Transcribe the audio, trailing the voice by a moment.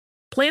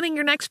Planning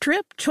your next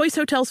trip? Choice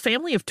Hotels'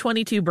 family of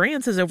 22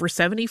 brands has over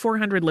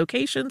 7,400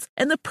 locations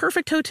and the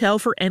perfect hotel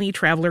for any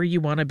traveler you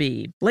want to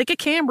be. Like a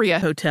Cambria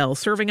Hotel,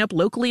 serving up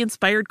locally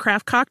inspired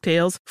craft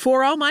cocktails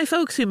for all my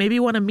folks who maybe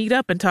want to meet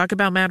up and talk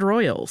about Mad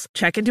Royals.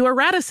 Check into a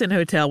Radisson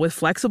Hotel with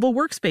flexible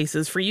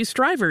workspaces for you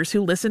strivers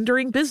who listen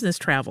during business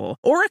travel.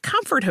 Or a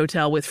Comfort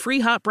Hotel with free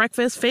hot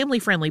breakfast,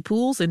 family-friendly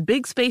pools, and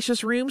big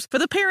spacious rooms for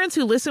the parents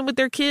who listen with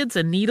their kids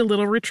and need a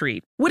little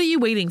retreat. What are you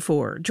waiting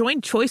for?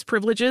 Join Choice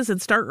Privileges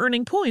and start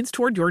earning points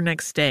toward your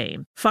next stay.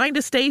 Find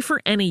a stay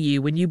for any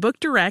you when you book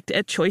direct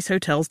at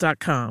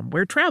choicehotels.com,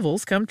 where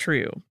travels come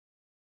true.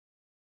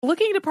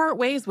 Looking to part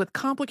ways with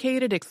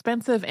complicated,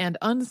 expensive, and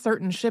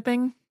uncertain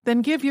shipping?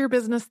 Then give your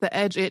business the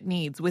edge it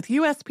needs with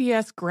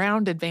USPS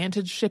Ground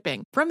Advantage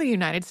shipping from the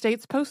United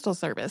States Postal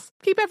Service.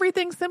 Keep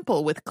everything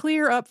simple with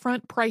clear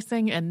upfront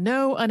pricing and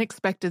no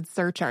unexpected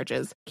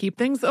surcharges. Keep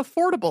things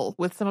affordable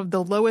with some of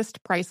the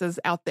lowest prices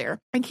out there.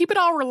 And keep it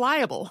all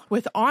reliable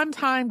with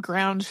on-time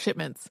ground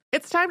shipments.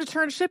 It's time to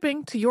turn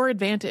shipping to your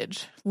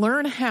advantage.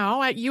 Learn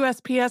how at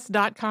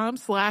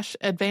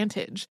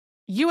USPS.com/advantage.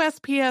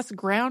 USPS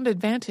Ground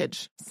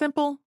Advantage.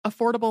 Simple,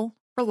 affordable,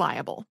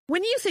 reliable.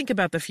 When you think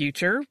about the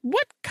future,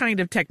 what kind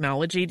of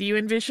technology do you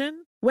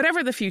envision?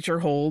 Whatever the future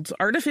holds,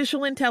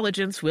 artificial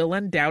intelligence will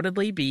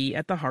undoubtedly be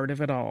at the heart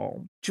of it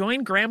all.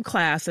 Join Graham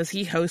Class as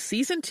he hosts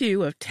Season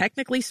 2 of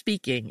Technically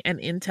Speaking, an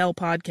Intel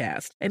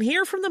podcast, and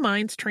hear from the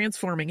minds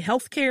transforming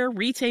healthcare,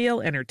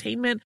 retail,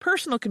 entertainment,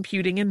 personal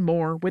computing, and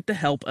more with the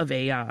help of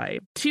AI.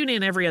 Tune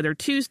in every other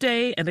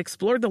Tuesday and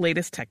explore the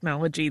latest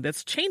technology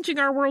that's changing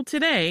our world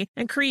today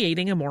and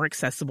creating a more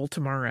accessible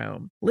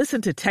tomorrow.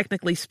 Listen to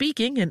Technically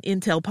Speaking, an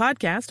Intel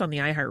podcast on the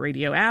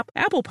iHeartRadio app,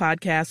 Apple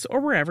Podcasts,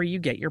 or wherever you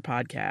get your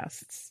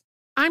podcasts.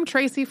 I'm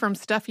Tracy from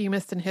Stuff You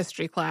Missed in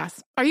History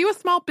Class. Are you a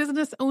small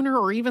business owner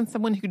or even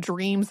someone who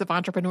dreams of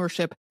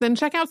entrepreneurship? Then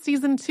check out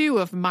Season 2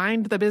 of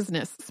Mind the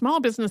Business, small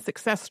business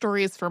success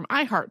stories from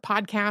iHeart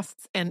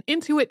Podcasts and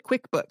Intuit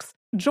QuickBooks.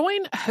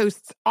 Join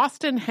hosts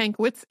Austin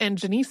Hankwitz and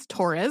Janice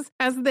Torres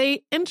as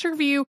they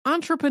interview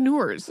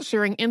entrepreneurs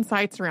sharing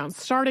insights around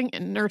starting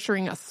and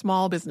nurturing a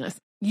small business.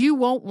 You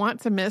won't want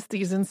to miss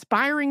these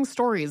inspiring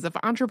stories of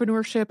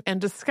entrepreneurship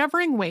and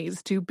discovering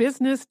ways to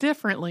business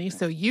differently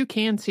so you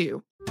can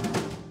too.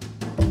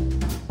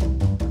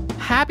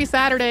 Happy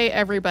Saturday,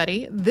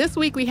 everybody. This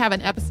week we have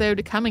an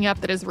episode coming up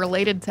that is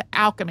related to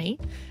alchemy.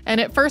 And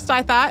at first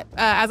I thought,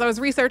 as I was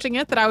researching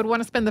it, that I would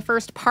want to spend the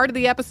first part of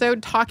the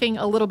episode talking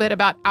a little bit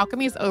about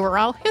alchemy's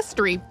overall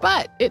history.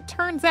 But it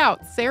turns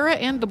out Sarah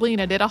and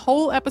Deblina did a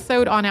whole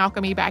episode on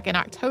alchemy back in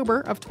October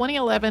of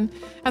 2011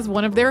 as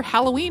one of their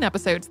Halloween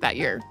episodes that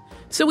year.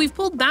 So we've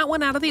pulled that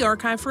one out of the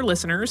archive for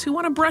listeners who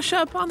want to brush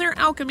up on their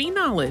alchemy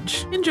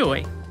knowledge.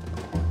 Enjoy.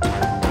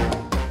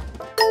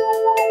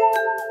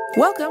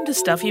 Welcome to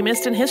Stuff You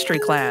Missed in History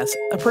Class,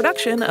 a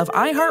production of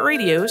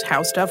iHeartRadio's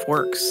How Stuff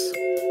Works.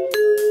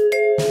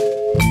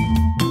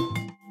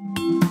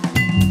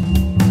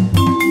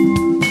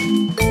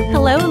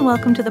 Hello and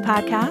welcome to the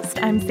podcast.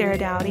 I'm Sarah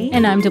Dowdy.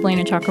 And I'm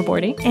Deblina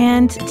Chakraborty.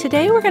 And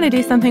today we're going to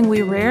do something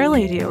we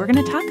rarely do. We're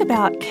going to talk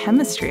about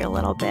chemistry a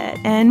little bit,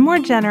 and more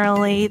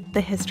generally,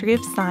 the history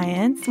of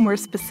science, more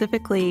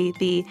specifically,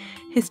 the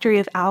history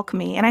of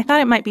alchemy. And I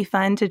thought it might be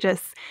fun to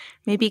just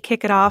maybe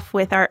kick it off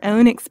with our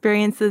own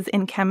experiences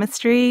in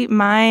chemistry.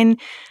 Mine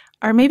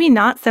are maybe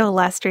not so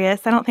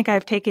illustrious. I don't think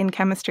I've taken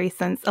chemistry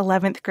since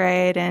 11th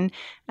grade, and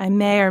I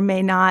may or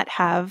may not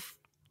have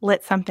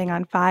lit something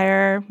on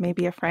fire,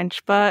 maybe a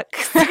French book.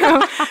 So,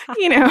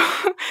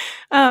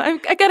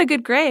 I got a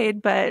good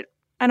grade, but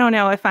I don't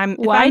know if I'm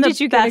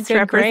the best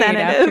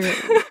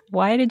representative.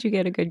 Why did you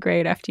get a good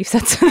grade after you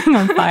set something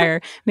on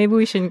fire? Maybe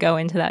we shouldn't go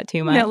into that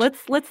too much. No,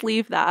 let's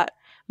leave that.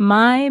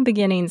 My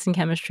beginnings in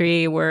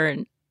chemistry were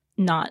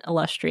not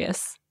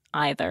illustrious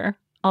either,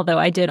 although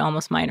I did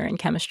almost minor in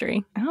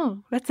chemistry.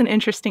 Oh, that's an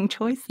interesting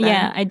choice then.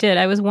 Yeah, I did.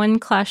 I was one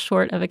class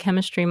short of a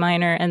chemistry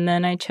minor, and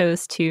then I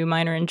chose to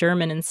minor in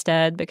German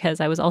instead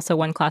because I was also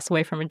one class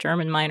away from a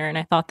German minor, and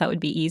I thought that would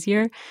be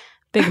easier.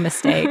 Big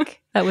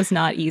mistake. That was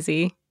not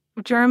easy.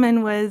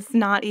 German was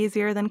not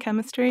easier than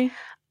chemistry?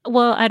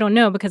 Well, I don't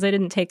know because I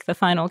didn't take the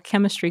final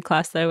chemistry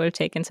class that I would have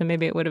taken, so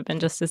maybe it would have been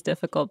just as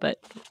difficult.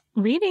 But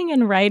reading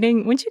and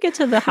writing, once you get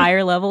to the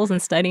higher levels and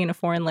studying a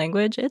foreign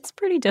language, it's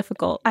pretty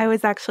difficult. I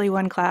was actually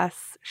one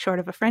class short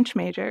of a French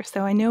major,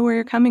 so I know where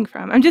you're coming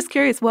from. I'm just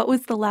curious, what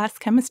was the last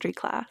chemistry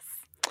class?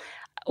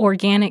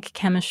 Organic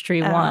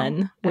Chemistry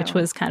 1, which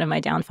was kind of my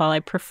downfall. I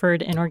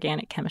preferred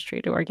inorganic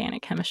chemistry to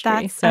organic chemistry.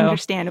 That's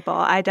understandable.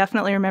 I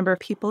definitely remember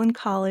people in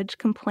college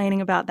complaining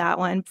about that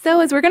one.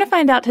 So as we're going to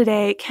find out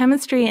today,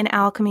 chemistry and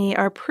alchemy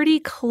are pretty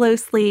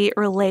closely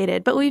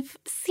related, but we've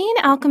seen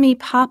alchemy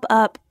pop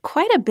up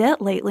quite a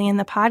bit lately in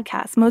the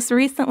podcast, most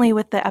recently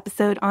with the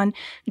episode on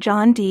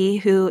John Dee,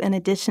 who, in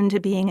addition to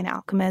being an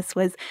alchemist,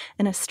 was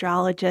an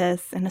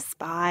astrologist and a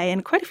spy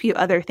and quite a few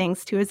other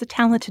things too, as a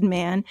talented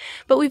man.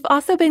 But we've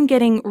also been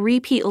getting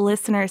repeat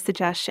listener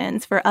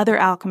suggestions for other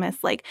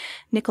alchemists like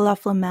Nicolas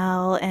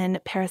Flamel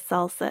and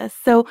Paracelsus.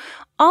 So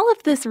all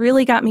of this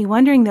really got me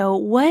wondering, though,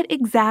 what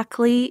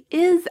exactly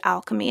is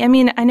alchemy? I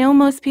mean, I know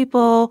most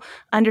people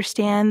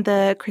understand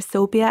the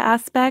chrysopia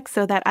aspect,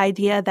 so that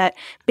idea that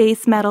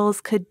base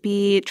metals could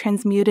be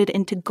transmuted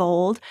into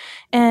gold.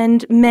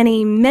 And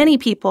many, many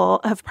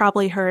people have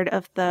probably heard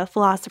of the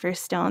Philosopher's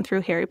Stone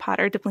through Harry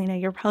Potter. Deblina,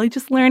 you're probably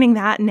just learning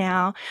that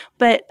now.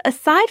 But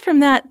aside from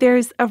that,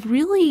 there's a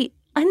really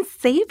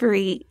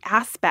unsavory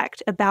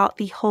aspect about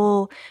the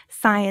whole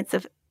science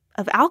of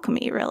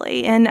alchemy,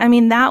 really. And I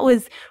mean, that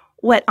was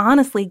what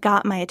honestly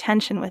got my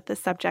attention with this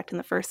subject in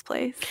the first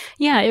place.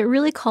 Yeah, it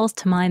really calls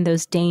to mind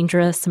those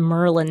dangerous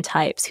Merlin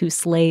types who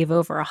slave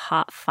over a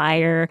hot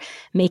fire,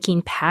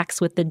 making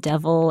pacts with the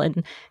devil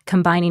and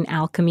combining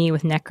alchemy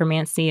with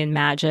necromancy and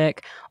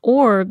magic,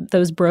 or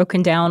those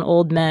broken down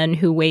old men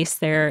who waste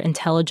their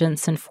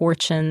intelligence and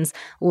fortunes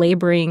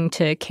laboring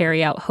to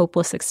carry out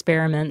hopeless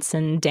experiments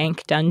in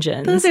dank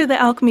dungeons. Those are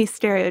the alchemy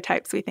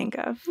stereotypes we think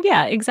of.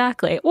 Yeah,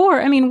 exactly.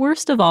 Or, I mean,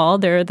 worst of all,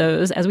 there are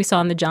those, as we saw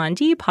in the John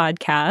Dee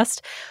podcast,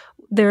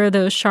 there are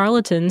those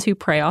charlatans who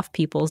prey off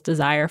people's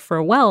desire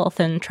for wealth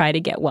and try to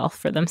get wealth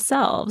for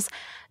themselves.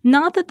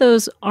 Not that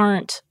those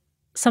aren't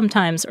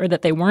sometimes, or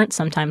that they weren't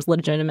sometimes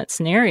legitimate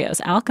scenarios.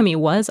 Alchemy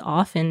was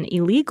often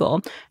illegal.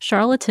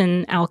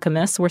 Charlatan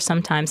alchemists were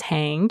sometimes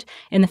hanged.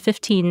 In the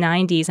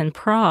 1590s in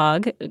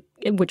Prague,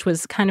 which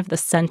was kind of the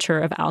center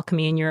of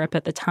alchemy in Europe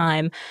at the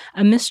time,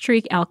 a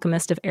mystery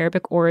alchemist of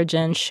Arabic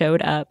origin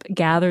showed up,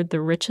 gathered the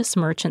richest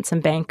merchants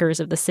and bankers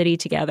of the city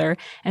together,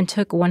 and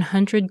took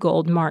 100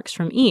 gold marks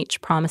from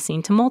each,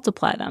 promising to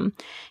multiply them.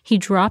 He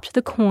dropped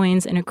the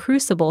coins in a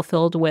crucible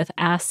filled with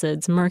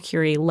acids,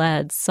 mercury,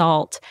 lead,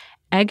 salt,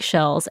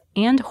 eggshells,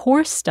 and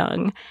horse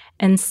dung,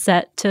 and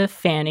set to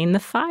fanning the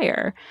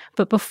fire.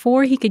 But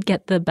before he could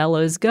get the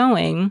bellows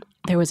going,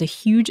 there was a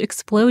huge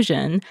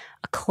explosion,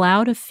 a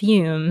cloud of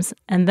fumes,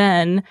 and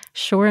then,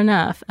 sure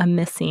enough, a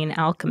missing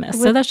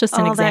alchemist. So that's just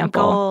an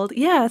example. That gold.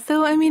 Yeah,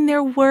 so I mean,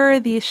 there were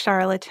these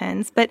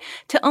charlatans, but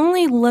to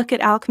only look at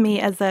alchemy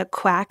as a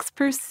quack's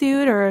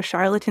pursuit or a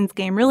charlatan's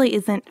game really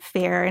isn't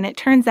fair. And it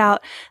turns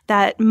out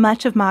that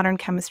much of modern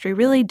chemistry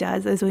really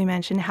does, as we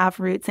mentioned, have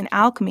roots in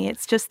alchemy.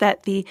 It's just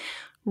that the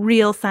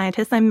real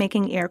scientists, I'm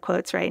making air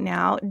quotes right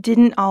now,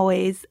 didn't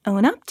always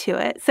own up to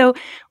it. So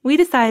we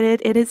decided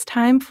it is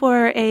time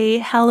for a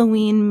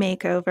Halloween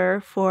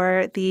makeover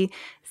for the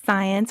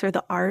science or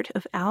the art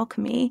of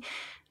alchemy.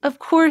 Of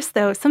course,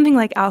 though, something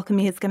like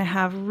alchemy is going to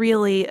have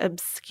really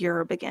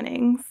obscure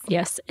beginnings.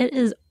 Yes, it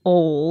is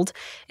old.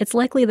 It's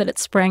likely that it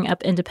sprang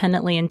up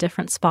independently in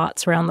different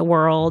spots around the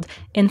world,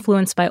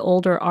 influenced by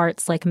older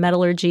arts like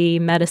metallurgy,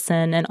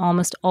 medicine, and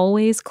almost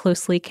always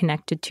closely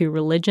connected to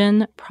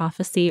religion,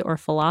 prophecy, or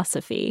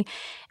philosophy.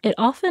 It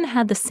often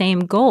had the same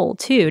goal,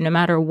 too, no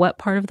matter what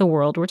part of the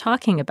world we're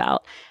talking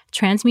about: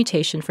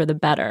 transmutation for the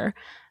better.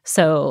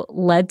 So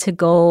lead to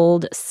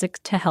gold,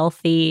 sick to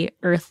healthy,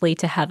 earthly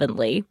to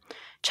heavenly.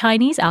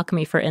 Chinese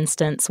alchemy, for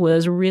instance,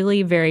 was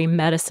really very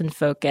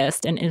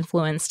medicine-focused and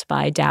influenced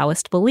by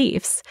Taoist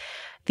beliefs.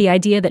 The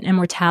idea that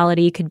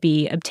immortality could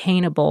be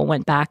obtainable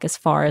went back as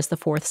far as the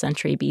 4th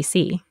century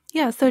BC.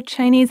 Yeah, so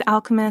Chinese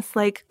alchemists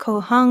like Ko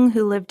Hung,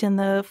 who lived in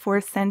the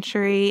 4th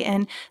century,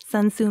 and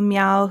Sun Tzu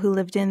Miao, who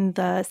lived in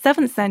the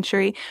 7th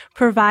century,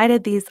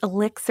 provided these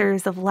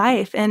elixirs of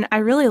life. And I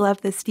really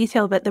love this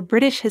detail, but the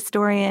British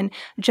historian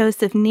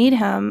Joseph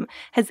Needham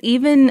has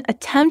even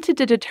attempted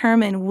to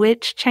determine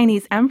which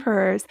Chinese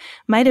emperors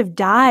might have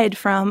died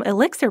from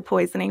elixir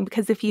poisoning,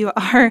 because if you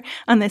are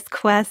on this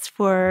quest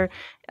for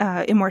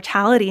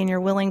immortality and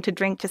you're willing to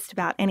drink just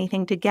about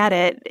anything to get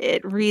it,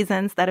 it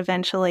reasons that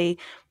eventually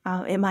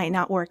it might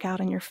not work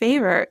out in your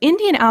favor.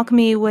 Indian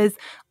alchemy was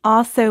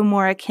also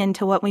more akin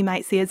to what we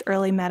might see as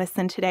early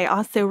medicine today,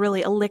 also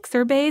really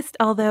elixir-based,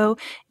 although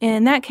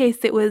in that case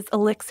it was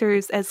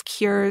elixirs as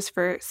cures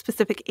for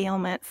specific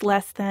ailments,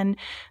 less than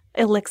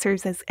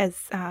elixirs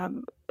as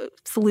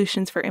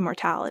solutions for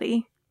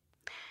immortality.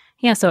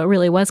 Yeah, so it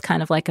really was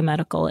kind of like a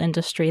medical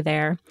industry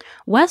there.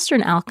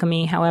 Western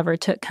alchemy, however,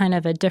 took kind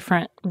of a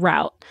different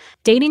route.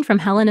 Dating from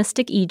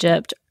Hellenistic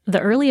Egypt, the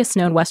earliest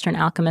known Western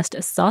alchemist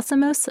is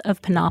Zosimos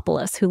of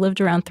Panopolis, who lived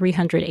around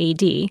 300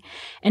 AD.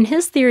 And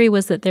his theory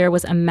was that there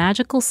was a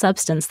magical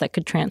substance that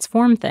could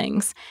transform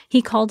things.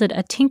 He called it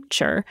a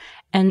tincture,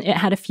 and it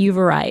had a few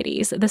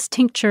varieties. This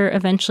tincture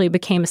eventually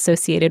became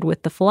associated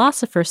with the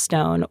Philosopher's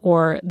Stone,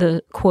 or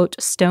the,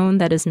 quote, stone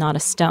that is not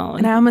a stone.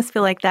 And I almost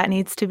feel like that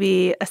needs to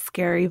be a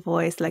scary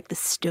voice, like the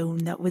stone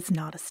that was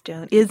not a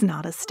stone is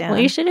not a stone. Well,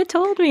 you should have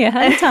told me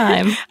ahead of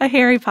time. A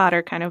Harry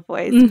Potter kind of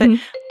voice. Mm-hmm. But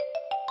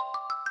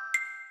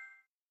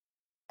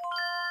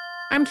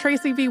I'm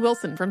Tracy V.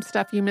 Wilson from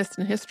Stuff You Missed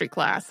in History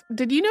Class.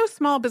 Did you know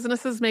small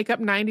businesses make up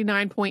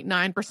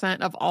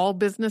 99.9% of all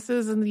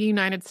businesses in the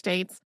United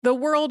States? The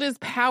world is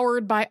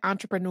powered by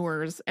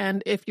entrepreneurs,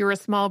 and if you're a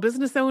small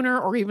business owner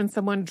or even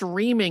someone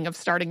dreaming of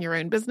starting your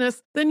own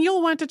business, then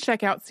you'll want to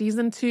check out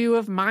Season 2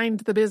 of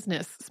Mind the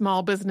Business,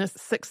 small business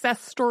success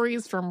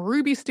stories from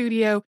Ruby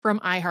Studio, from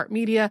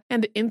iHeartMedia,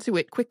 and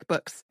Intuit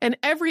QuickBooks. And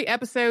every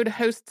episode,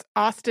 hosts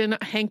Austin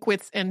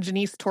Hankwitz and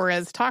Janice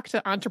Torres talk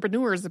to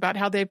entrepreneurs about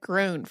how they've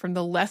grown from the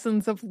the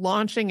lessons of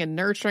launching and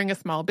nurturing a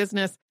small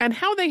business and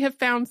how they have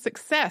found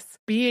success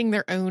being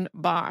their own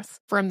boss.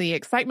 From the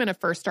excitement of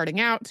first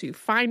starting out to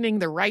finding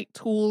the right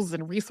tools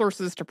and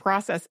resources to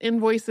process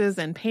invoices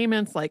and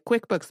payments like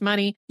QuickBooks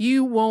Money,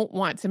 you won't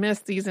want to miss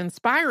these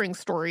inspiring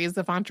stories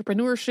of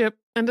entrepreneurship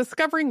and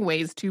discovering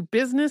ways to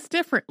business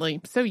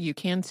differently so you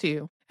can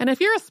too. And if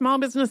you're a small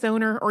business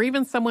owner or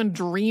even someone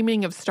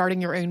dreaming of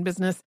starting your own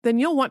business, then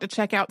you'll want to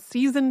check out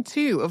Season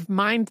 2 of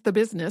Mind the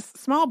Business,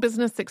 Small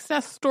Business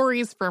Success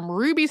Stories from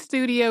Ruby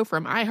Studio,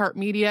 from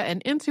iHeartMedia,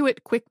 and Intuit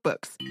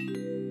QuickBooks.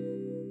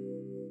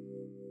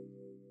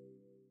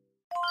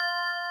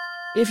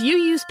 If you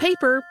use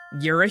paper,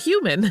 you're a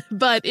human.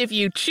 But if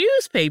you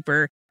choose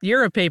paper,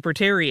 you're a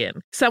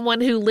papertarian, someone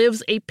who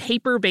lives a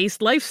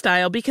paper-based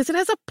lifestyle because it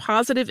has a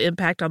positive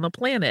impact on the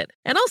planet.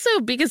 And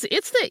also because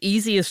it's the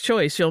easiest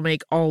choice you'll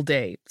make all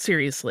day,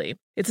 seriously.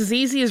 It's as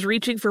easy as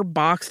reaching for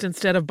boxed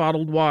instead of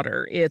bottled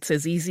water. It's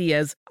as easy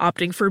as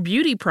opting for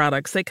beauty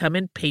products that come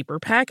in paper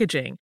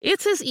packaging.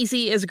 It's as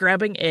easy as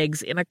grabbing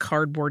eggs in a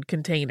cardboard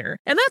container.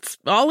 And that's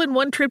all in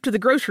one trip to the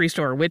grocery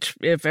store, which,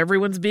 if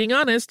everyone's being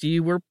honest,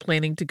 you were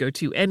planning to go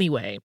to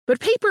anyway. But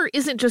paper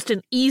isn't just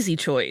an easy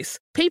choice.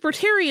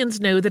 Papertarians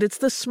know that it's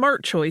the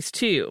smart choice,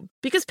 too.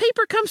 Because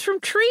paper comes from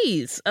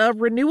trees, a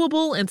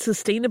renewable and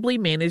sustainably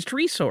managed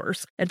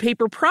resource. And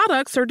paper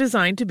products are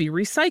designed to be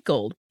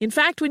recycled. In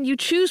fact, when you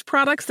choose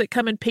products that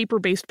come in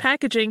paper-based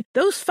packaging,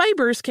 those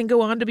fibers can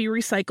go on to be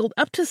recycled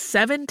up to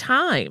 7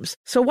 times.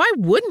 So why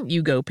wouldn't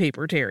you go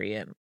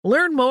papertarian?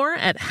 Learn more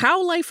at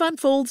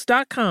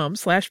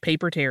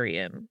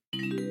howlifeunfolds.com/papertarian.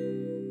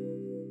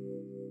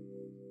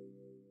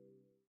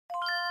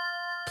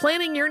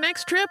 Planning your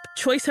next trip?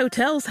 Choice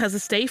Hotels has a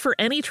stay for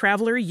any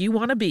traveler you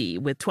want to be,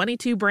 with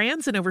 22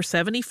 brands and over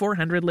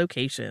 7,400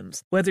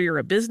 locations. Whether you're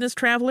a business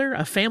traveler,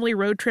 a family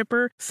road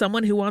tripper,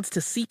 someone who wants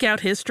to seek out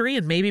history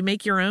and maybe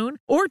make your own,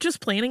 or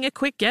just planning a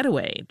quick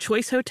getaway,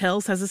 Choice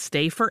Hotels has a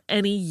stay for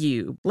any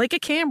you. Like a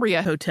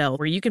Cambria Hotel,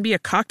 where you can be a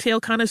cocktail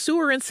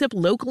connoisseur and sip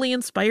locally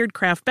inspired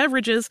craft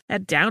beverages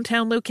at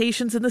downtown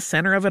locations in the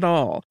center of it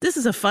all. This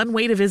is a fun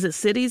way to visit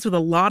cities with a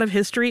lot of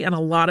history and a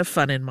lot of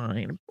fun in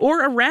mind.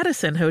 Or a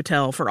Radisson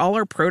Hotel for all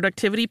our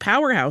productivity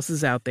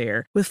powerhouses out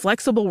there. With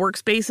flexible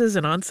workspaces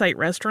and on-site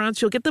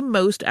restaurants, you'll get the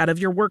most out of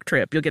your work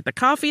trip. You'll get the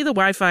coffee, the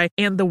Wi-Fi,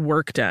 and the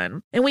work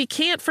done. And we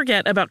can't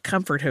forget about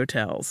Comfort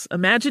Hotels.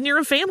 Imagine you're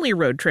a family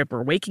road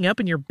tripper, waking up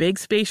in your big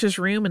spacious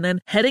room and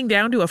then heading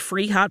down to a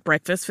free hot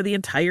breakfast for the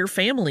entire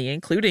family,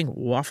 including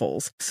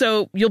waffles.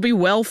 So you'll be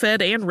well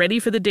fed and ready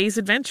for the day's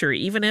adventure,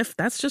 even if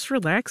that's just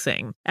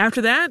relaxing.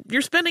 After that,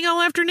 you're spending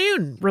all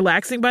afternoon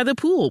relaxing by the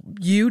pool.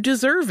 You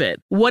deserve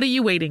it. What are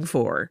you waiting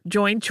for?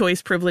 Join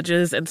Choice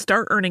Privileges and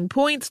start earning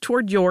points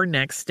toward your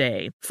next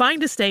stay.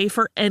 Find a stay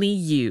for any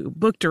you.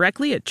 Book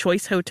directly at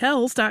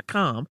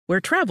choicehotels.com, where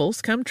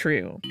travels come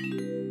true.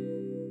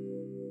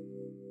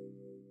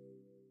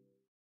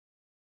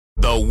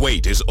 The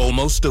wait is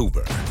almost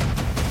over.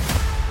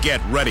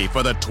 Get ready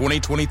for the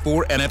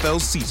 2024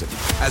 NFL season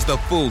as the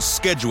full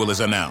schedule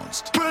is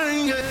announced.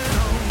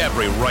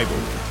 Every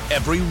rivalry,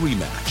 every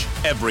rematch,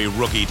 every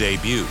rookie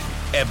debut,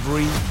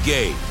 every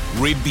game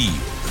revealed.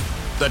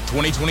 The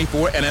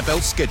 2024 NFL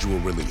schedule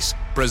release,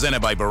 presented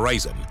by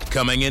Verizon,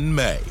 coming in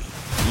May.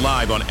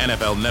 Live on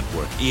NFL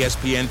Network,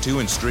 ESPN2,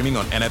 and streaming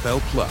on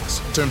NFL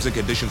Plus. Terms and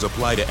conditions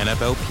apply to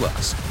NFL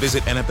Plus.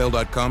 Visit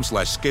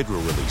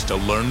NFL.com/schedule release to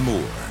learn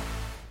more.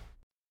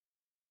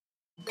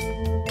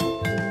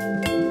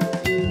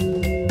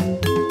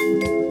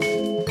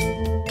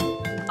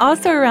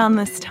 Also around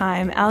this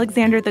time,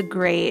 Alexander the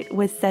Great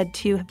was said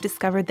to have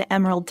discovered the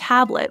Emerald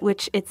Tablet,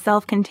 which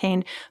itself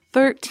contained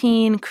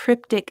 13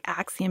 cryptic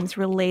axioms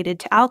related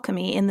to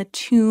alchemy in the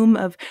tomb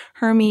of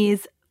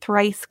Hermes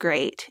Thrice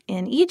Great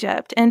in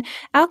Egypt. And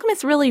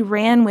alchemists really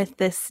ran with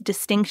this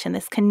distinction,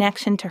 this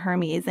connection to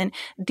Hermes, and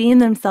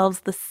deemed themselves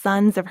the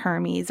sons of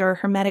Hermes, or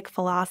Hermetic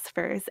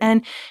philosophers.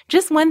 And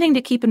just one thing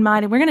to keep in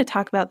mind, and we're going to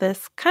talk about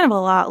this kind of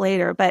a lot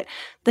later, but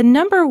the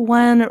number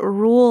one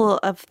rule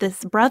of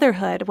this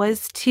brotherhood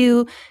was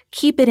to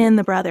keep it in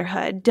the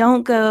brotherhood.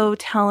 Don't go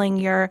telling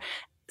your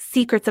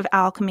secrets of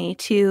alchemy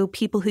to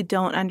people who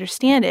don't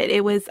understand it.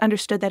 It was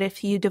understood that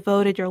if you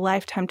devoted your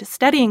lifetime to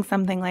studying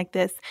something like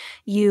this,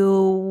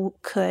 you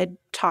could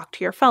talk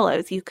to your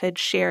fellows, you could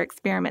share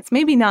experiments,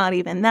 maybe not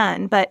even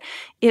then, but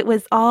it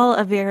was all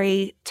a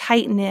very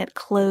tight-knit,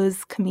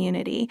 closed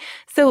community.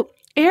 So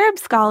Arab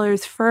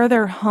scholars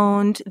further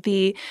honed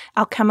the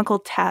alchemical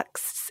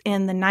texts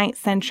in the 9th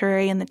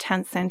century and the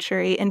 10th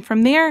century, and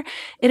from there,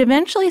 it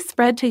eventually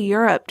spread to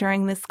Europe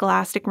during the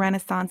scholastic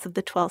renaissance of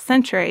the 12th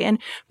century. And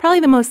probably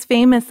the most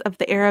famous of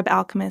the Arab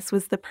alchemists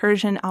was the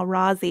Persian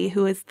Al-Razi,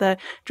 who is the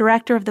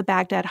director of the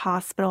Baghdad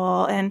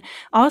Hospital and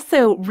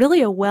also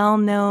really a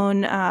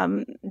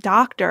well-known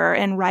doctor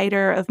and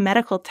writer of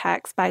medical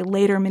texts by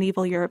later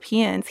medieval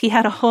Europeans. He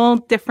had a whole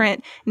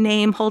different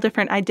name, whole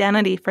different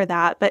identity for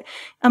that, but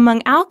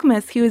among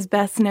alchemists, he was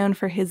best known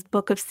for his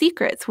Book of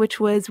Secrets, which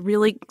was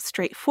really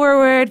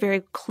straightforward,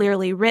 very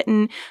clearly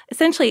written,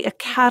 essentially a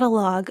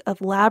catalog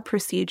of lab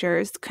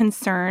procedures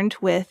concerned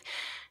with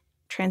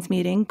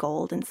transmuting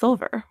gold and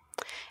silver.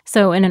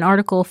 So in an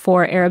article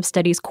for Arab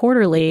Studies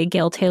Quarterly,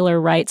 Gail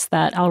Taylor writes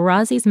that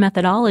Al-Razi's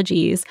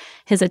methodologies,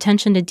 his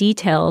attention to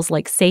details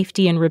like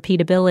safety and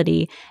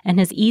repeatability, and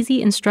his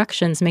easy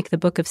instructions make the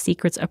Book of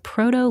Secrets a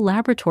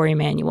proto-laboratory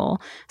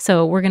manual.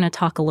 So we're going to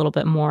talk a little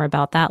bit more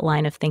about that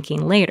line of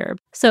thinking later.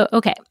 So,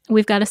 okay,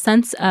 we've got a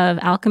sense of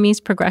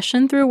alchemy's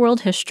progression through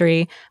world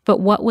history,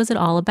 but what was it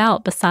all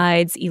about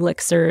besides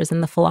elixirs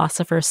and the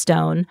Philosopher's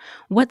Stone?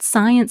 What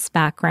science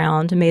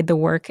background made the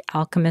work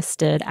alchemists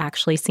did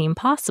actually seem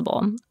possible?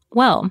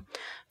 Well,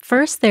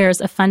 first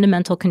there's a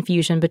fundamental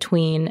confusion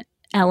between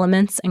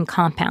elements and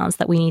compounds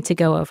that we need to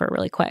go over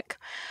really quick.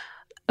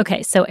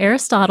 Okay, so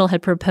Aristotle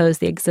had proposed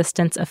the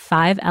existence of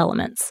 5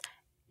 elements,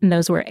 and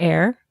those were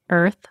air,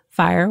 earth,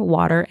 fire,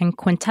 water, and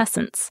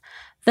quintessence.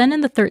 Then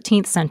in the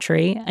 13th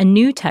century, a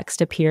new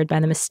text appeared by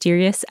the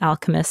mysterious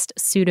alchemist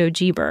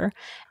Pseudo-Geber.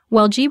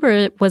 While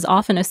Geber was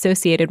often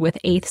associated with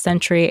 8th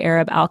century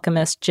Arab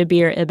alchemist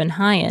Jabir ibn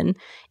Hayyan,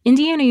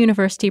 Indiana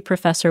University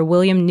professor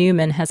William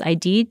Newman has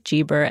ID'd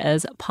Geber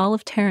as Paul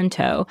of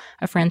Taranto,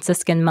 a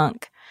Franciscan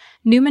monk.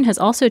 Newman has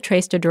also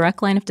traced a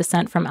direct line of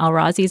descent from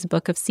Al-Razi's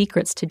Book of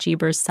Secrets to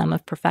Geber's Sum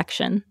of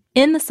Perfection.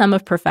 In the Sum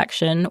of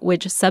Perfection,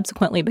 which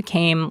subsequently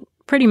became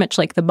pretty much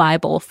like the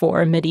Bible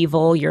for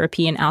medieval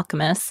European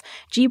alchemists,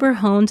 Geber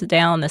honed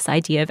down this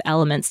idea of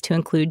elements to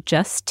include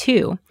just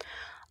 2.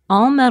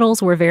 All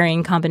metals were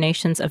varying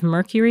combinations of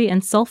mercury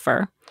and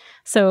sulfur.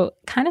 So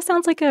kind of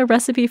sounds like a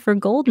recipe for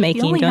gold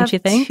making, don't you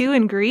think? 2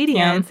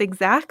 ingredients,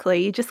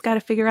 exactly. You just got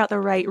to figure out the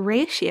right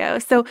ratio.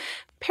 So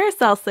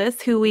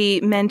Paracelsus, who we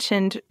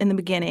mentioned in the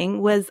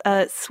beginning, was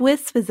a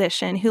Swiss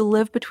physician who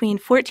lived between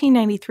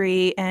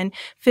 1493 and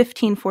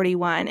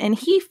 1541, and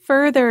he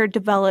further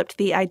developed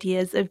the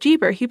ideas of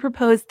Geber. He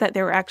proposed that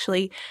there were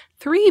actually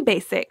 3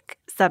 basic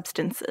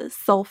substances: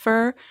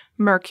 sulfur,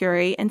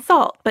 mercury, and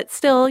salt. But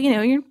still,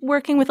 you're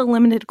working with a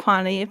limited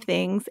quantity of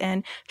things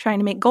and trying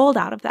to make gold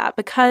out of that.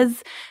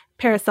 Because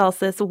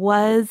Paracelsus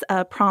was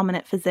a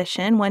prominent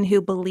physician, one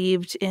who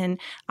believed in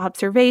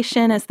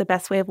observation as the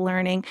best way of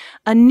learning,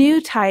 a new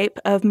type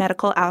of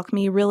medical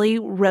alchemy really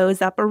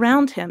rose up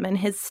around him and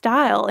his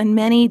style. And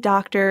many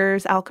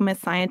doctors,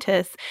 alchemists,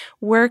 scientists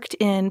worked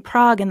in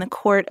Prague in the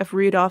court of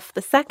Rudolf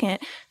II,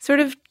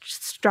 sort of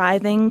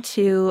striving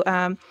to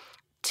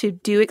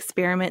do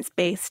experiments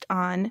based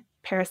on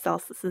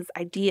Paracelsus's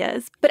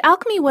ideas. But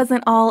alchemy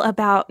wasn't all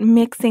about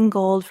mixing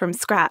gold from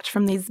scratch,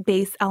 from these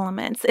base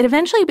elements. It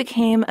eventually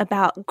became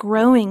about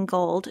growing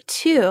gold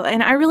too.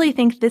 And I really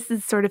think this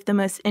is sort of the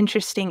most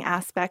interesting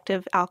aspect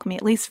of alchemy,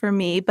 at least for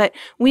me. But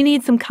we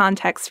need some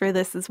context for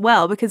this as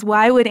well, because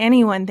why would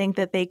anyone think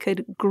that they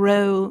could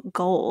grow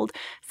gold?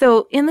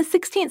 So in the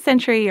 16th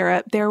century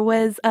Europe, there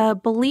was a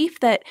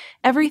belief that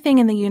everything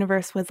in the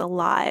universe was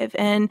alive,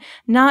 and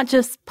not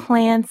just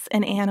plants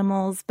and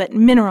animals, but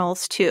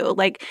minerals too.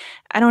 Like,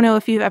 I don't know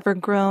if you've ever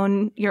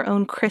grown your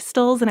own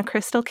crystals in a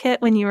crystal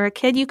kit when you were a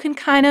kid. You can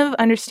kind of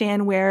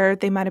understand where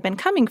they might have been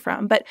coming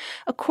from. But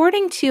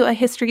according to a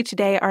History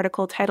Today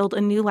article titled A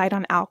New Light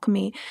on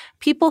Alchemy,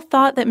 people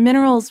thought that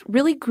minerals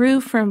really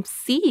grew from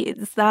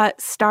seeds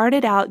that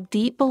started out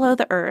deep below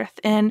the earth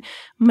and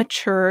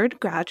matured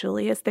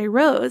gradually as they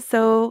rose.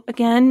 So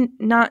again,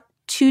 not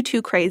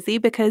too crazy,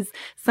 because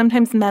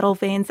sometimes metal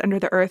veins under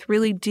the earth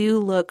really do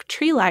look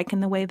tree-like in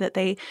the way that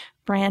they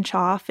branch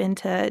off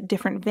into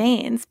different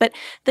veins. But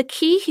the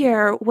key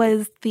here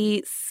was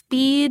the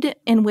speed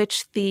in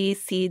which the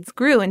seeds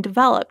grew and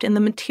developed and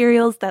the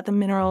materials that the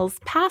minerals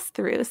passed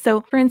through.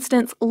 So, for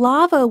instance,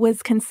 lava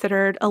was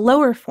considered a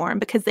lower form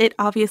because it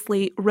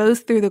obviously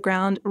rose through the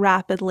ground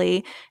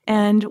rapidly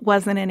and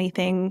wasn't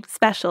anything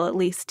special, at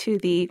least to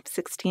the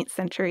 16th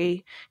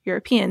century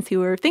Europeans who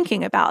were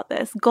thinking about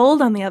this.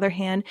 Gold, on the other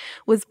hand,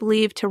 was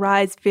believed to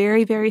rise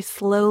very, very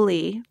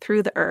slowly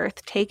through the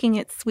earth, taking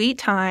its sweet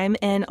time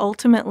and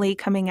ultimately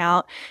coming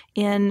out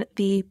in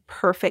the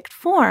perfect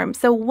form.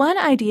 So one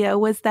idea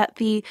was that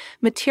the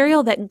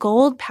material that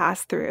gold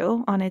passed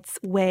through on its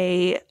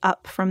way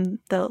up from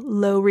the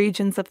low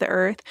regions of the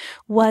earth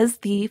was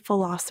the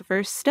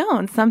Philosopher's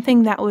Stone,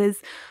 something that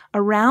was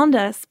around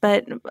us,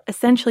 but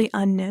essentially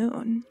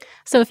unknown.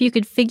 So if you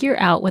could figure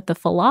out what the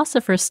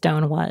Philosopher's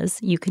Stone was,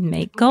 you could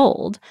make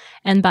gold.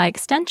 And by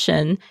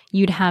extension,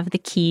 you'd have the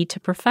key to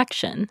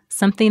perfection,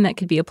 something that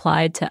could be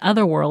applied to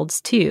other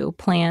worlds too,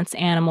 plants,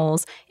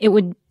 animals. It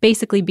would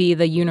basically be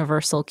the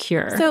universal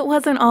cure. So it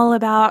wasn't all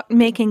about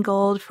making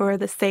gold for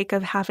the sake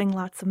of having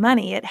lots of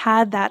money. It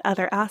had that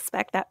other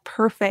aspect, that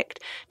perfect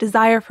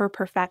desire for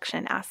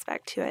perfection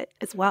aspect to it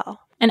as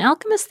well. And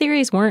alchemist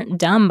theories weren't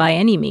dumb by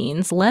any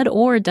means. Lead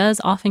ore does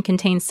often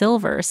contain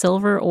silver.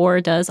 Silver ore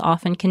does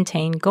often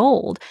contain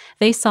gold.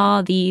 They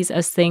saw these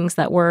as things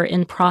that were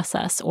in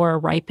process or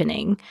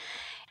ripening.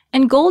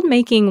 And gold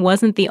making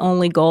wasn't the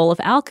only goal of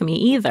alchemy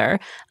either.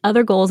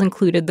 Other goals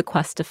included the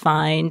quest to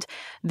find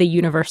the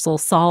universal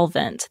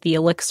solvent, the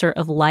elixir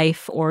of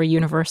life or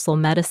universal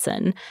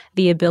medicine,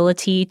 the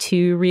ability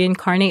to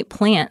reincarnate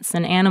plants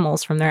and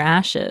animals from their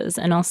ashes,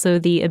 and also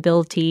the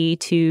ability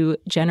to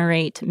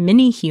generate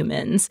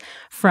mini-humans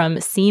from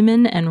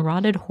semen and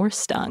rotted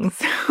horse dung.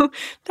 So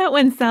that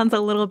one sounds a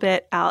little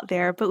bit out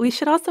there, but we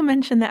should also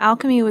mention that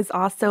alchemy was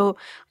also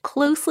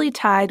closely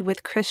tied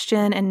with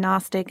Christian and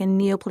Gnostic and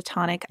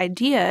Neoplatonic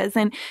ideas,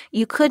 and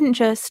you couldn't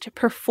just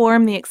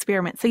perform the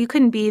experiment. So you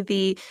couldn't be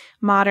the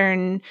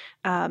modern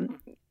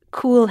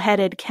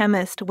cool-headed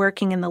chemist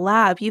working in the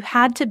lab. You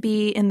had to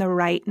be in the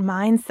right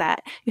mindset.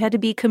 You had to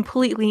be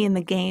completely in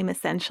the game,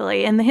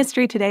 essentially. And the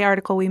History Today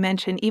article we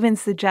mentioned even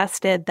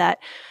suggested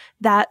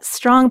that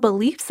strong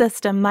belief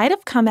system might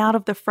have come out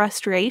of the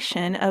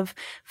frustration of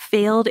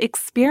failed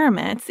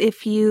experiments.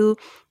 If you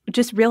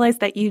just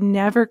realized that you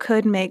never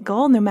could make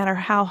gold no matter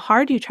how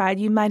hard you tried,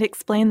 you might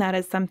explain that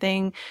as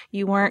something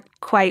you weren't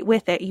quite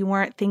with it. You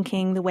weren't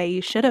thinking the way you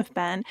should have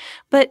been.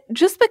 But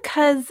just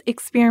because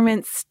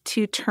experiments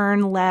to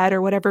turn lead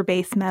or whatever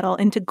base metal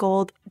into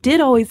gold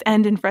did always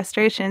end in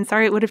frustration —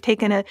 sorry, it would have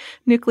taken a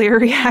nuclear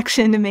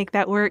reaction to make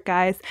that work,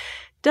 guys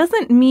 —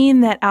 doesn't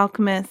mean that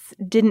alchemists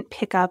didn't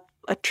pick up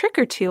a trick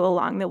or two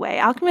along the way.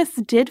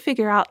 Alchemists did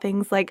figure out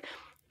things like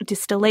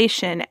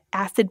distillation,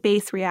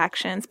 acid-base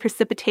reactions,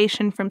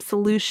 precipitation from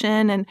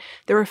solution, and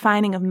the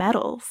refining of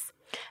metals.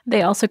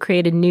 They also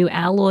created new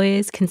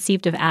alloys,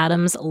 conceived of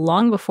atoms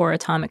long before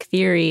atomic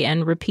theory,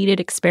 and repeated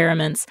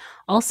experiments,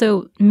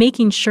 also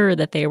making sure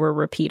that they were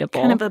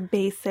repeatable. Kind of a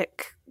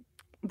basic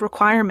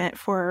requirement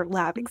for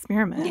lab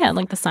experiments. Yeah,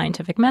 like the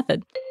scientific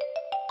method.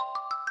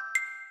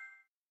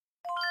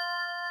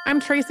 I'm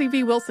Tracy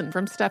V. Wilson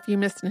from Stuff You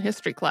Missed in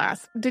History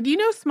Class. Did you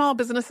know small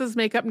businesses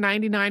make up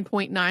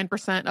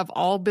 99.9% of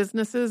all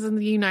businesses in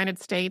the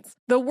United States?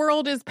 The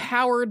world is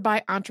powered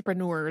by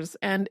entrepreneurs,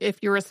 and if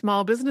you're a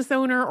small business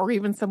owner or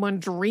even someone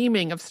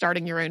dreaming of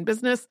starting your own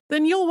business,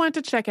 then you'll want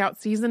to check out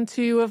Season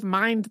 2 of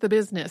Mind the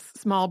Business,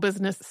 small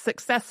business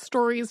success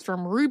stories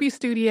from Ruby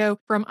Studio,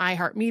 from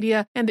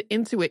iHeartMedia, and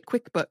Intuit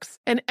QuickBooks.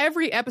 And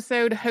every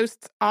episode,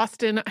 hosts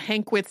Austin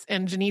Hankwitz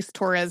and Janice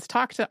Torres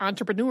talk to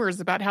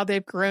entrepreneurs about how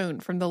they've grown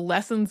from the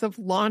lessons of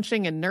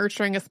launching and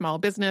nurturing a small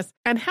business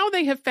and how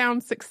they have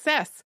found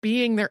success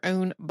being their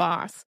own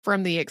boss.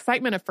 From the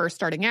excitement of first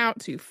starting out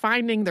to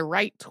finding the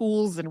right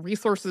tools and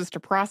resources to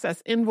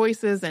process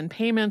invoices and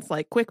payments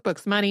like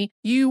QuickBooks Money,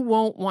 you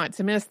won't want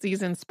to miss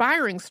these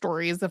inspiring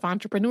stories of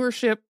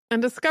entrepreneurship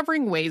and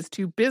discovering ways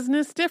to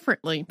business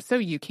differently so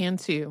you can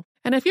too.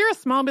 And if you're a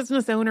small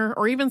business owner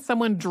or even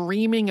someone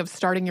dreaming of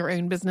starting your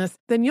own business,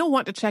 then you'll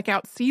want to check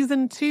out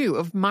Season 2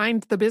 of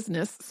Mind the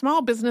Business,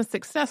 small business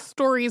success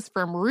stories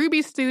from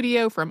Ruby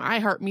Studio, from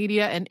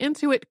iHeartMedia, and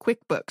Intuit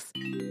QuickBooks.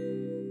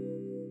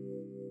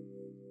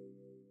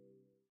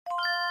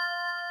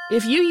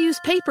 If you use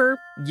paper,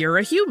 you're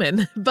a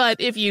human.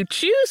 But if you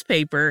choose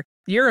paper,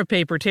 you're a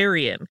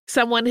papertarian,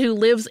 someone who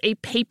lives a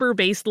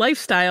paper-based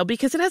lifestyle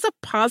because it has a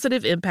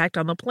positive impact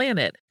on the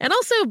planet. And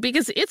also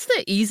because it's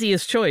the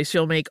easiest choice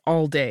you'll make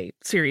all day,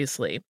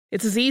 seriously.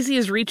 It's as easy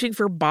as reaching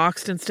for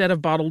boxed instead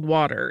of bottled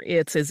water.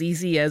 It's as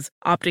easy as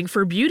opting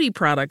for beauty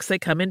products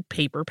that come in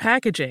paper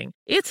packaging.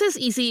 It's as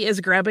easy as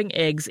grabbing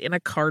eggs in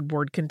a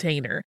cardboard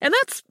container. And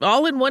that's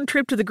all in one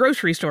trip to the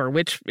grocery store,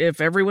 which,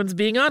 if everyone's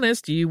being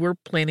honest, you were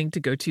planning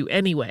to go to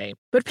anyway.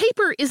 But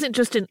paper isn't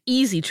just an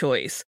easy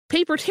choice.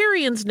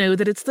 Papertarians know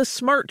that it's the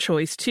smart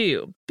choice,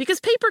 too. Because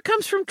paper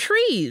comes from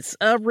trees,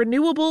 a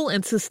renewable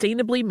and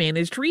sustainably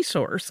managed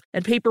resource.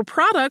 And paper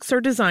products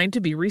are designed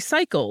to be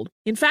recycled.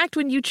 In fact,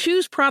 when you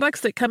choose products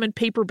that come in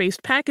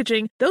paper-based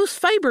packaging, those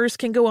fibers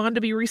can go on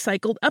to be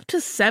recycled up to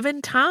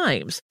 7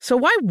 times. So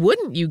why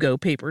wouldn't you go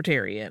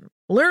papertarian?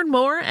 Learn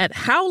more at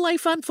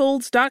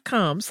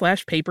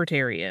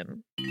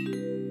howlifeunfolds.com/papertarian.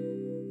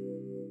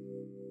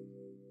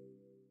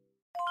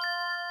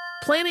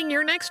 Planning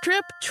your next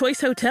trip?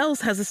 Choice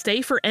Hotels has a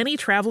stay for any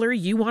traveler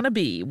you want to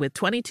be, with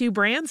 22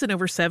 brands and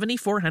over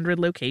 7,400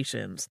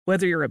 locations.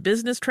 Whether you're a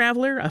business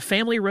traveler, a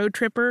family road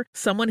tripper,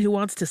 someone who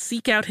wants to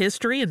seek out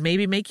history and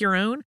maybe make your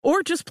own,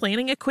 or just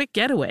planning a quick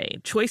getaway,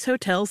 Choice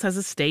Hotels has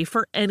a stay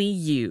for any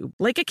you.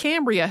 Like a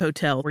Cambria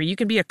Hotel, where you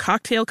can be a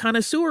cocktail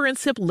connoisseur and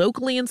sip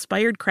locally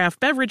inspired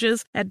craft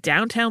beverages at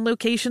downtown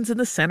locations in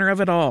the center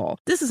of it all.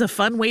 This is a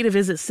fun way to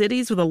visit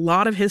cities with a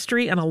lot of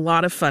history and a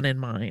lot of fun in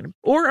mind.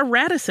 Or a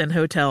Radisson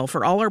Hotel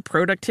for all our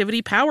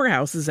productivity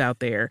powerhouses out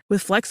there.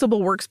 With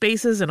flexible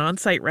workspaces and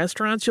on-site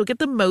restaurants, you'll get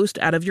the most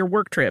out of your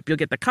work trip. You'll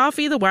get the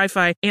coffee, the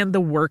Wi-Fi, and the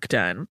work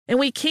done. And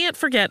we can't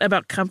forget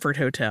about Comfort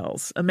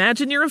Hotels.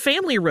 Imagine you're a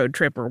family road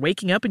tripper,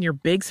 waking up in your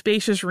big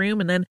spacious room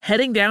and then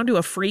heading down to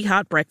a free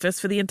hot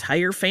breakfast for the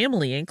entire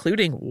family,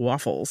 including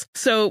waffles.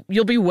 So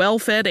you'll be well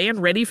fed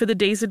and ready for the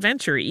day's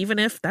adventure, even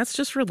if that's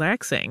just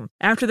relaxing.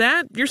 After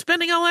that, you're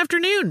spending all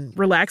afternoon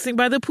relaxing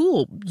by the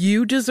pool.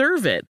 You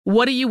deserve it.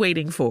 What are you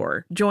waiting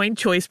for? Join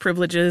Choice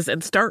privileges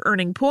and start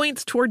earning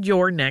points toward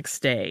your next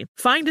stay.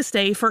 Find a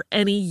stay for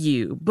any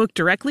you. Book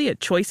directly at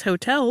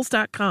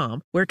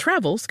choicehotels.com, where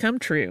travels come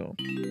true.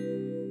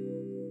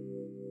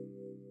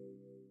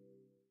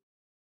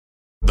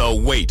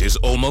 The wait is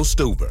almost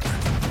over.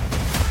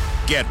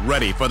 Get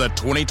ready for the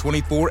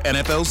 2024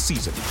 NFL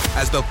season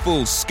as the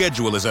full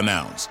schedule is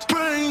announced.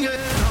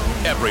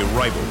 Every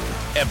rivalry,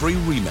 every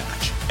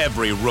rematch,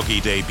 every rookie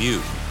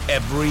debut,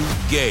 every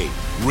game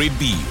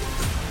revealed.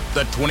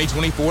 The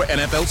 2024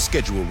 NFL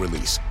schedule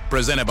release,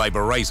 presented by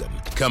Verizon,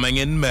 coming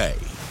in May.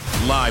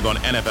 Live on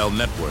NFL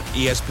Network,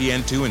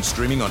 ESPN2, and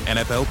streaming on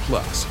NFL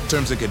Plus.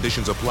 Terms and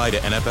conditions apply to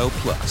NFL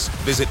Plus.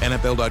 Visit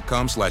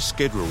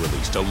NFL.com/schedule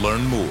release to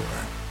learn more.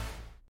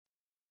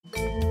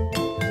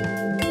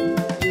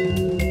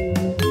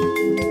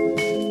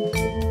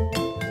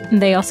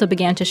 They also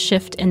began to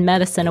shift in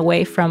medicine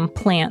away from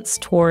plants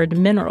toward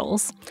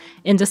minerals.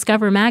 In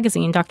Discover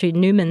magazine, Dr.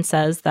 Newman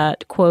says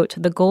that, quote,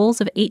 the goals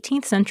of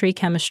 18th century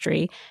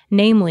chemistry,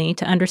 namely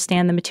to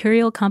understand the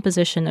material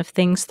composition of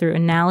things through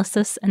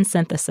analysis and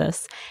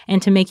synthesis,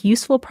 and to make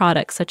useful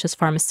products such as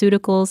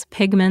pharmaceuticals,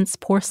 pigments,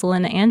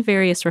 porcelain, and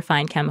various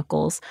refined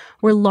chemicals,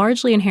 were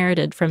largely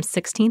inherited from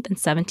 16th and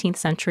 17th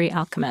century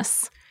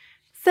alchemists.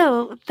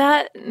 So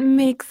that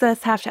makes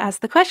us have to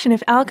ask the question,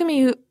 if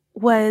alchemy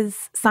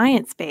was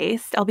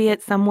science-based,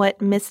 albeit somewhat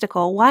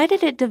mystical, why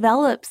did it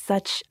develop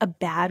such a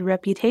bad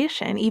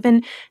reputation?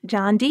 Even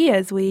John Dee,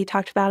 as we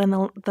talked about in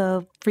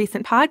the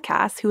recent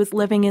podcast, who was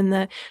living in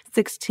the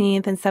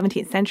 16th and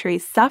 17th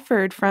centuries,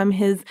 suffered from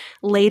his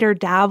later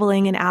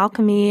dabbling in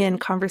alchemy and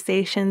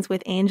conversations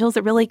with angels.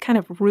 It really kind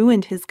of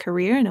ruined his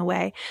career in a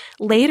way.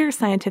 Later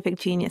scientific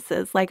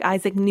geniuses like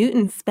Isaac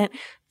Newton spent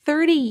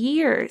 30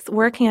 years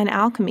working on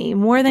alchemy,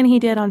 more than he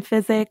did on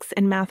physics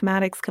and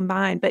mathematics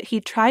combined, but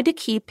he tried to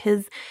keep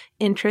his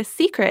interest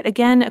secret.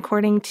 Again,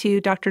 according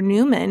to Dr.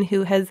 Newman,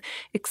 who has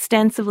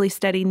extensively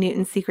studied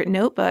Newton's secret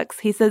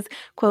notebooks, he says,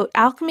 quote,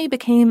 alchemy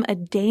became a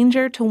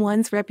danger to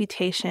one's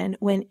reputation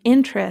when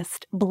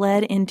interest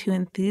bled into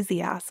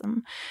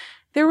enthusiasm.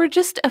 There were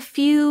just a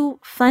few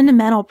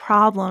fundamental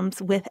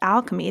problems with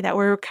alchemy that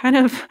were kind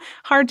of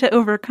hard to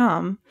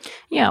overcome.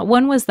 Yeah,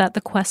 one was that the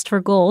quest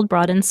for gold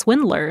brought in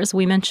swindlers.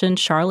 We mentioned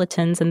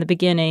charlatans in the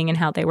beginning and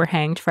how they were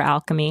hanged for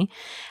alchemy.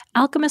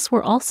 Alchemists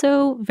were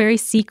also very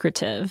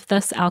secretive,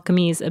 thus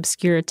alchemy's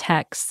obscure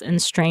texts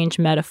and strange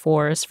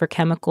metaphors for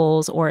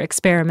chemicals or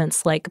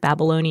experiments like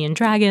Babylonian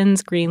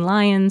dragons, green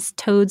lions,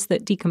 toads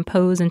that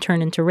decompose and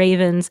turn into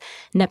ravens,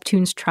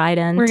 Neptune's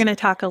trident. We're going to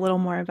talk a little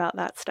more about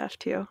that stuff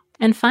too.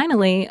 And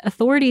finally,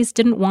 authorities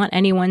didn't want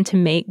anyone to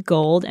make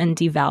gold and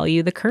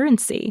devalue the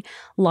currency.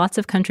 Lots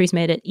of countries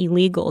made it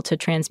illegal to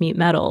transmute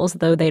metals,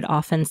 though they'd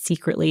often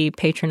secretly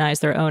patronize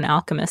their own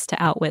alchemists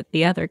to outwit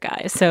the other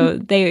guy. So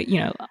they,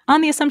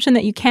 on the assumption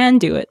that you can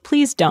do it,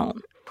 please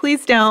don't.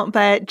 Please don't,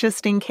 but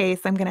just in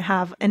case, I'm going to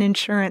have an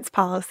insurance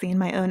policy in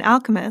my own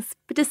alchemist.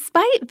 But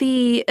despite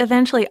the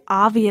eventually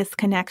obvious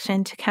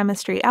connection to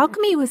chemistry,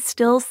 alchemy was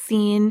still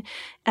seen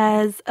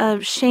as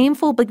a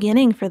shameful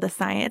beginning for the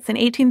science. In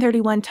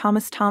 1831,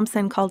 Thomas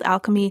Thomson called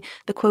alchemy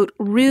the, quote,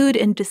 rude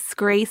and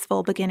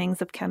disgraceful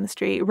beginnings of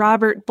chemistry.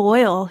 Robert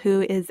Boyle,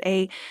 who is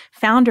a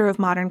founder of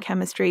modern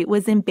chemistry,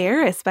 was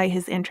embarrassed by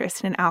his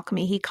interest in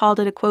alchemy. He called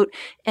it a, quote,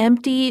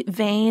 empty,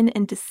 vain,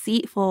 and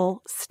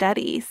deceitful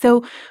study.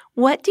 So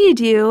what do you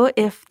do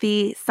if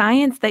the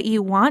science that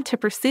you want to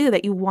pursue,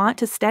 that you want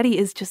to study,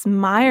 is just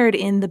mired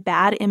in the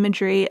bad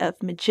imagery of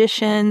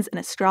magicians and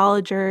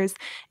astrologers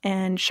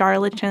and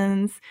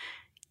charlatans?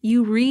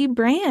 You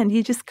rebrand,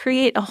 you just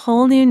create a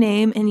whole new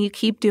name and you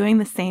keep doing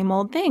the same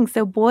old thing.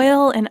 So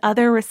Boyle and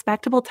other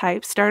respectable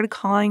types started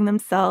calling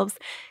themselves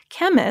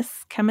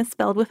chemists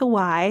spelled with a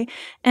Y.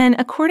 And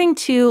according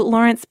to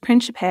Lawrence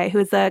Principe, who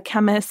is a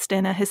chemist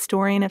and a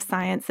historian of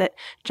science at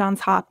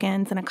Johns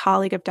Hopkins and a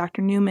colleague of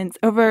Dr. Newman's,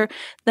 over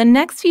the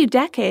next few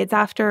decades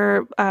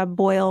after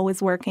Boyle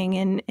was working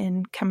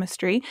in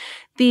chemistry,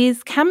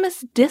 these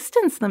chemists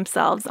distanced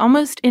themselves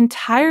almost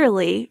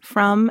entirely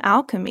from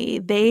alchemy.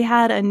 They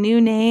had a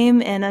new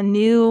name and a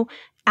new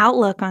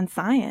outlook on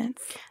science.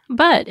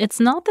 But it's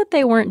not that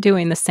they weren't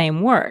doing the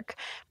same work.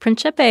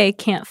 Principe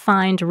can't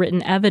find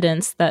written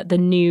evidence that the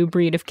new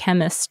breed of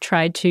chemists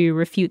tried to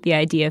refute the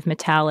idea of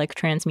metallic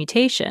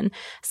transmutation.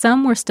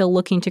 Some were still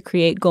looking to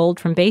create gold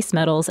from base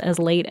metals as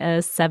late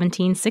as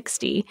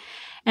 1760.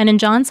 And in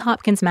Johns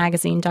Hopkins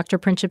magazine, Dr.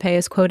 Principe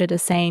is quoted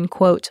as saying,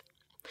 quote,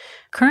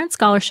 current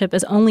scholarship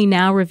is only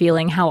now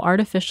revealing how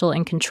artificial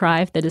and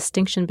contrived the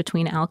distinction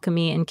between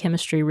alchemy and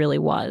chemistry really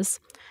was.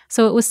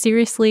 So it was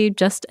seriously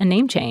just a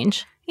name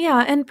change.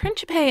 Yeah, and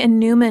Principe and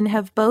Newman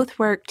have both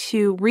worked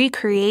to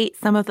recreate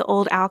some of the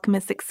old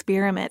alchemist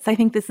experiments. I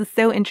think this is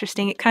so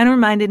interesting. It kind of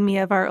reminded me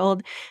of our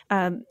old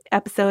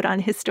episode on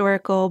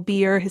historical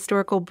beer,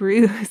 historical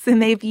brews, and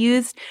they've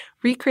used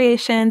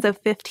recreations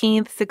of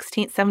 15th,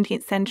 16th,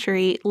 17th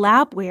century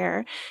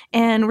labware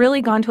and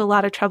really gone to a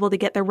lot of trouble to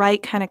get the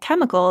right kind of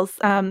chemicals,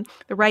 the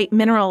right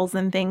minerals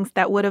and things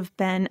that would have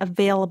been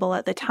available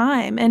at the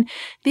time. And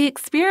the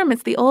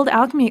experiments, the old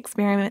alchemy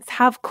experiments,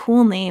 have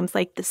cool names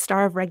like the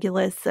Star of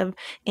Regulus of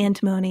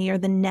antimony or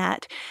the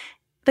net.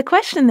 The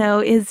question, though,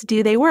 is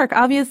do they work?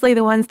 Obviously,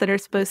 the ones that are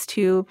supposed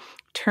to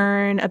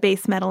turn a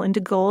base metal into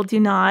gold do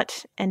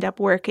not end up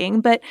working,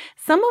 but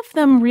some of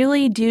them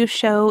really do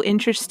show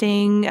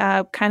interesting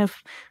kind of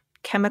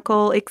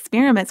chemical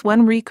experiments.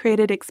 One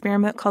recreated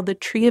experiment called the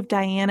Tree of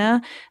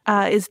Diana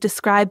is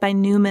described by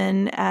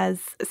Newman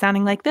as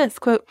sounding like this,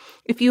 quote,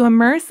 "If you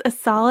immerse a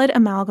solid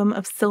amalgam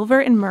of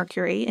silver and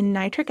mercury in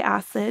nitric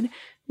acid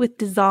with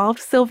dissolved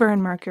silver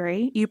and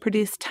mercury, you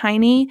produce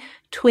tiny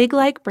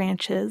twig-like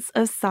branches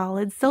of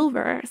solid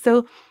silver."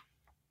 So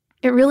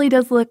it really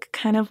does look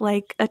kind of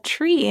like a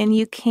tree, and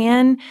you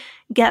can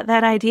get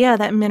that idea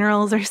that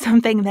minerals are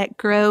something that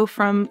grow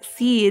from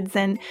seeds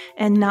and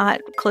not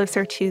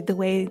closer to the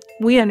way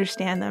we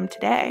understand them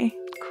today.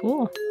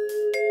 Cool.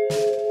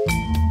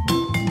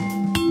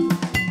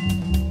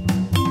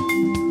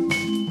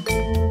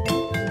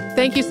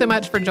 Thank you so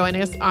much for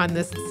joining us on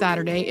this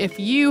Saturday. If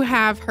you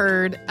have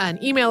heard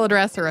an email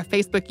address or a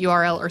Facebook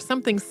URL or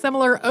something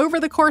similar over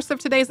the course of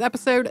today's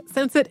episode,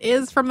 since it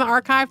is from the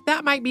archive,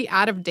 that might be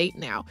out of date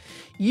now.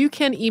 You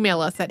can email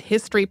us at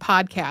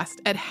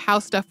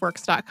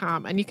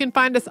historypodcast@howstuffworks.com, and you can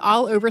find us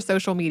all over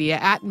social media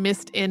at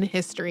Missed in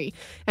History.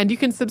 And you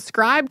can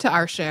subscribe to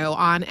our show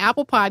on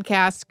Apple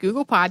Podcasts,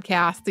 Google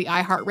Podcasts, the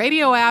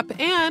iHeartRadio app,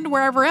 and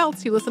wherever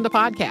else you listen to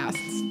podcasts.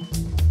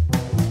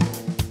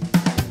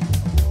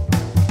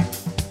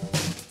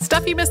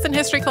 Stuff You Missed in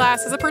History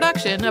Class is a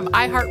production of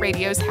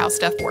iHeartRadio's How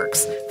Stuff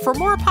Works. For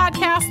more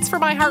podcasts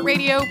from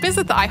iHeartRadio,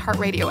 visit the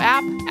iHeartRadio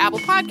app, Apple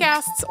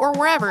Podcasts, or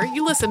wherever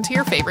you listen to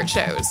your favorite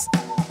shows.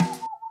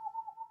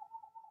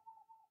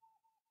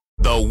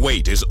 The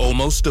wait is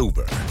almost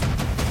over.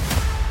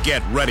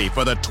 Get ready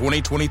for the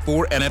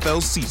 2024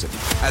 NFL season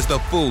as the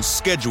full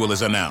schedule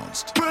is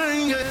announced.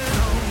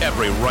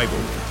 Every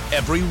rivalry,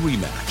 every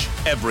rematch,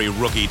 every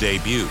rookie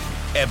debut,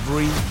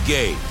 every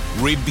game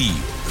revealed.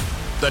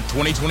 The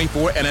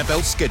 2024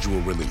 NFL schedule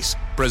release,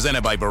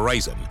 presented by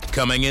Verizon,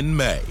 coming in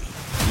May.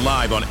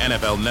 Live on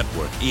NFL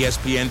Network,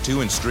 ESPN2,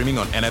 and streaming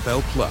on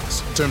NFL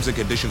Plus. Terms and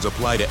conditions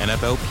apply to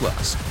NFL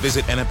Plus.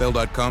 Visit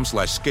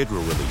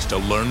NFL.com/schedule release to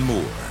learn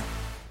more.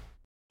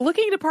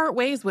 Looking to part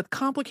ways with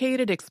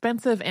complicated,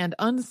 expensive, and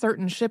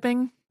uncertain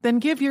shipping? Then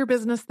give your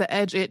business the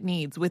edge it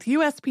needs with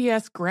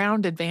USPS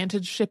Ground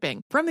Advantage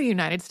shipping from the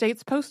United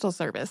States Postal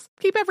Service.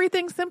 Keep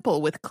everything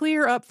simple with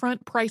clear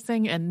upfront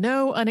pricing and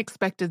no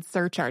unexpected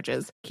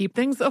surcharges. Keep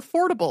things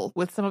affordable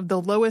with some of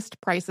the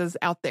lowest prices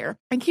out there.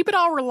 And keep it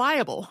all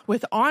reliable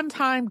with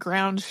on-time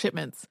ground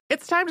shipments.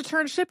 It's time to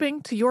turn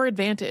shipping to your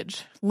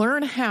advantage.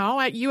 Learn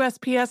how at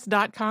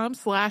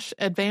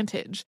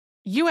USPS.com/advantage.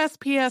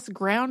 USPS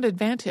Ground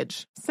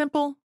Advantage.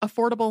 Simple,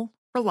 affordable,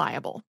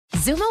 reliable.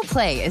 Xumo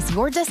Play is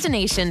your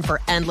destination for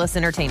endless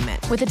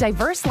entertainment. With a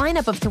diverse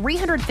lineup of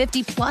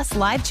 350-plus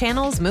live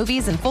channels,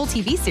 movies, and full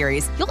TV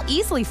series, you'll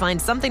easily find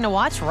something to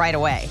watch right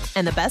away.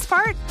 And the best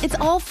part? It's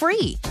all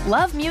free.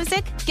 Love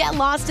music? Get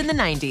lost in the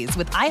 90s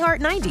with iHeart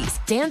 90s,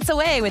 dance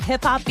away with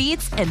hip-hop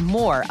beats, and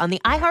more on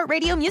the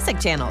iHeartRadio music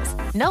channels.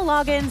 No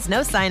logins,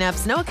 no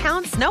signups, no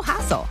accounts, no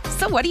hassle.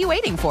 So what are you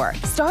waiting for?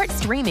 Start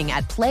streaming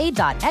at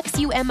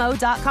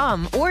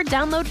play.xumo.com or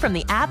download from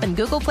the app and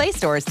Google Play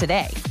stores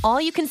today.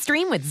 All you can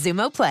stream with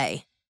Xumo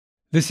Play.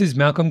 This is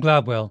Malcolm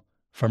Gladwell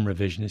from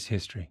Revisionist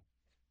History.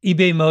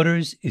 eBay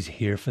Motors is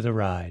here for the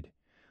ride.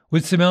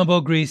 With some elbow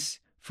grease,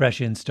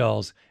 fresh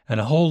installs, and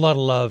a whole lot of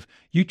love,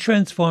 you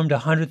transformed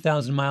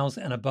 100,000 miles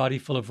and a body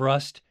full of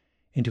rust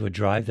into a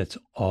drive that's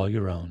all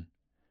your own.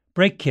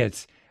 Brake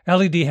kits,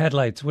 LED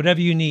headlights,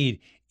 whatever you need,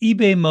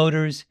 eBay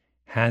Motors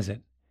has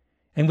it.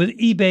 And with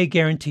eBay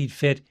Guaranteed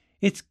Fit,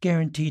 it's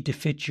guaranteed to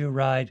fit your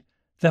ride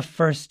the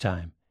first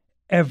time,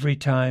 every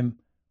time,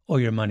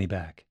 or your money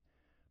back.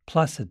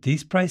 Plus, at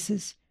these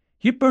prices,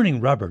 you're burning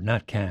rubber,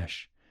 not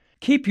cash.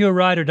 Keep your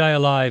ride or die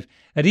alive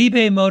at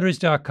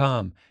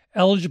ebaymotors.com.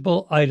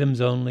 Eligible items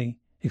only.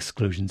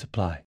 Exclusions apply.